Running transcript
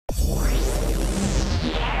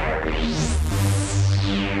Hey,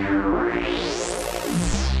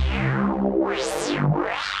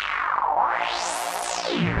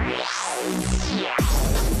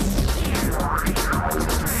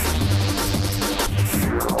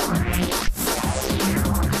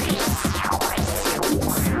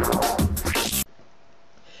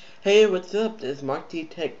 what's up? This is Mark T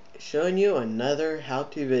Tech showing you another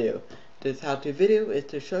how-to video. This how-to video is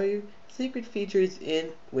to show you secret features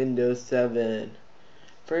in Windows 7.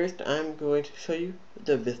 First, I'm going to show you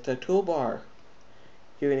the Vista Toolbar.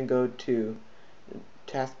 You're going to go to the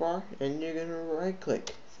taskbar and you're going to right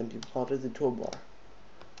click. Some people call it the toolbar.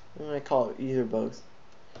 And I call it either both.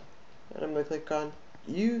 And I'm going to click on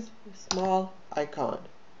Use Small Icon.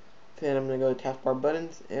 Then I'm going to go to taskbar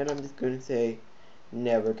buttons and I'm just going to say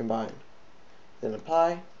Never Combine. Then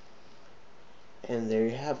apply, and there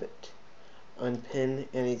you have it. Unpin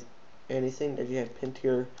anything that you have pinned to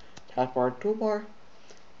your taskbar toolbar,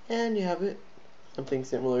 and you have it something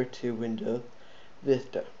similar to Windows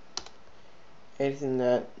Vista. Anything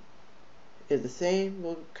that is the same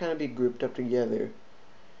will kind of be grouped up together.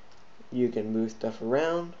 You can move stuff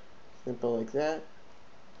around, simple like that.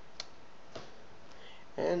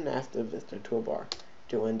 And that's the Vista toolbar.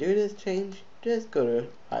 To undo this change, just go to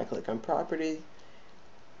right click on properties,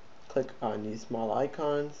 click on these small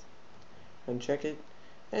icons, uncheck it,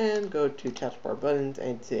 and go to taskbar buttons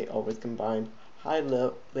and say always combine hide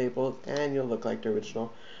labels, and you'll look like the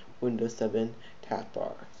original Windows 7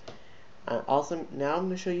 taskbar. Also, now I'm going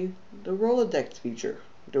to show you the Rolodex feature.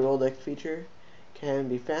 The Rolodex feature can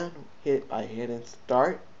be found by hitting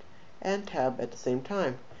start and tab at the same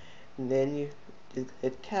time. And then you just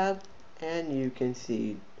hit tab and you can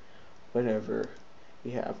see whenever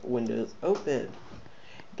you have Windows open.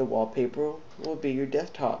 The wallpaper will be your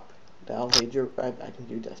desktop. That'll lead you right back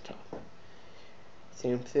into your desktop.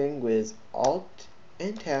 Same thing with Alt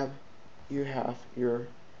and Tab. You have your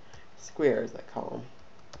squares, I call them.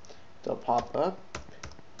 They'll pop up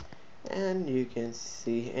and you can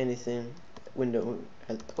see anything window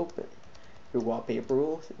has open. Your wallpaper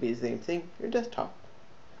will be the same thing, your desktop.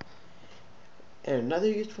 And another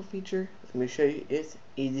useful feature, let me show you, is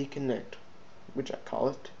Easy Connect, which I call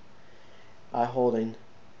it. By holding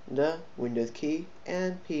the Windows key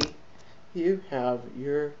and P, you have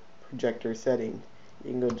your projector settings. You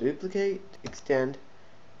can go duplicate, extend,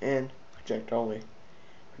 and project only.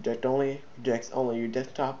 Project only projects only your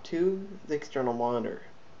desktop to the external monitor.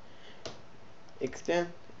 Extend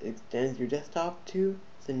extends your desktop to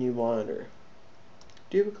the new monitor.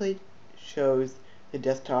 Duplicate shows the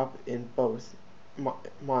desktop in both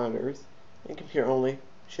monitors, and computer only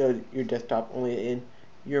shows your desktop only in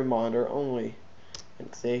your monitor only,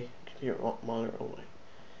 and say computer monitor only.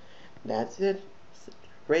 That's it.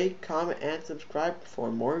 Rate, comment, and subscribe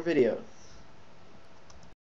for more videos.